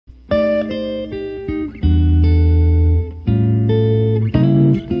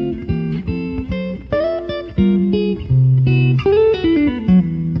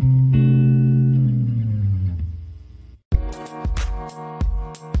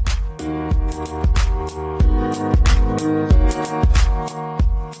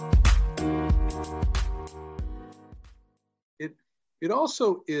It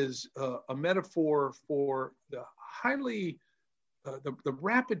also is a metaphor for the highly, the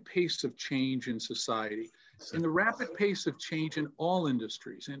rapid pace of change in society and the rapid pace of change in all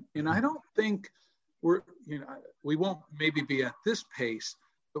industries. And I don't think we won't maybe be at this pace,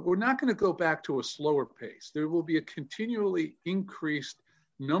 but we're not going to go back to a slower pace. There will be a continually increased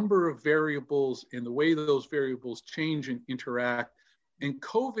number of variables in the way those variables change and interact. And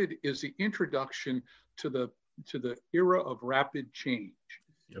COVID is the introduction to the era of rapid change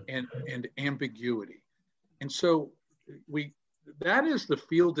and ambiguity. And so that is the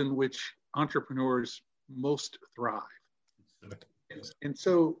field in which entrepreneurs most thrive. And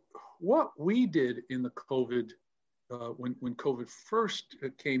so what we did in the COVID, when COVID first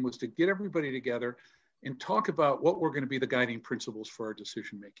came, was to get everybody together and talk about what were going to be the guiding principles for our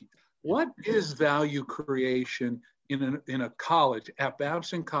decision making. What is value creation in a college, at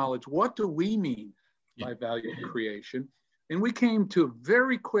Babson College? What do we mean by value creation? And we came to a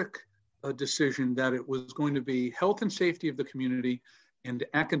very quick decision that it was going to be health and safety of the community and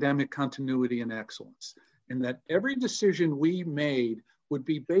academic continuity and excellence. And that every decision we made would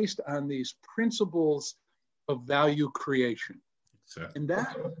be based on these principles of value creation. And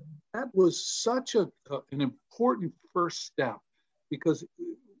that was such an important first step, because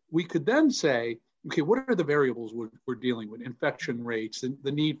we could then say, okay, what are the variables we're dealing with? Infection rates,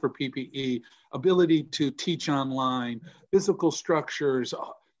 the need for PPE, ability to teach online, physical structures,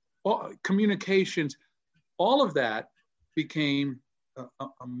 communications. All of that became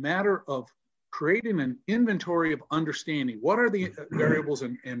a matter of creating an inventory of understanding. What are the variables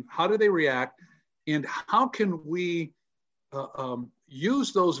and how do they react? And how can we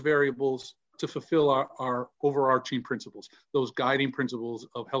use those variables to fulfill our overarching principles, those guiding principles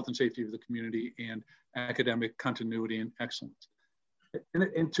of health and safety of the community and academic continuity and excellence.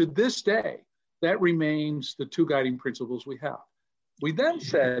 And to this day, that remains the two guiding principles we have. We then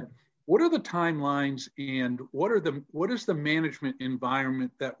said, what are the timelines and what is the management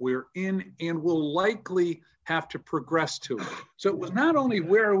environment that we're in and will likely have to progress to? So it was not only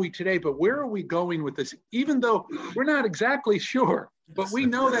where are we today, but where are we going with this, even though we're not exactly sure, but we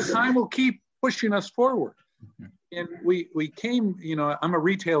know that time will keep pushing us forward. And we came, I'm a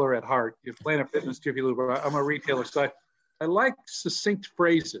retailer at heart. You Planet Fitness, Jiffy Lube, I'm a retailer. So I like succinct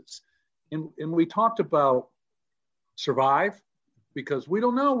phrases. And we talked about survive, because we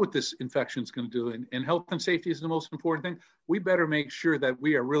don't know what this infection is going to do. And health and safety is the most important thing. We better make sure that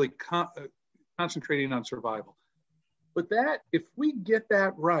we are really concentrating on survival. But if we get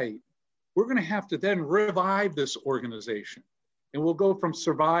that right, we're going to have to then revive this organization. And we'll go from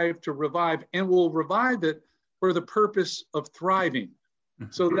survive to revive, and we'll revive it for the purpose of thriving.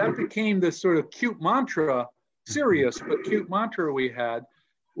 So that became this sort of cute mantra, serious but cute mantra we had,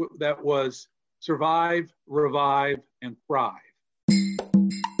 that was survive, revive, and thrive.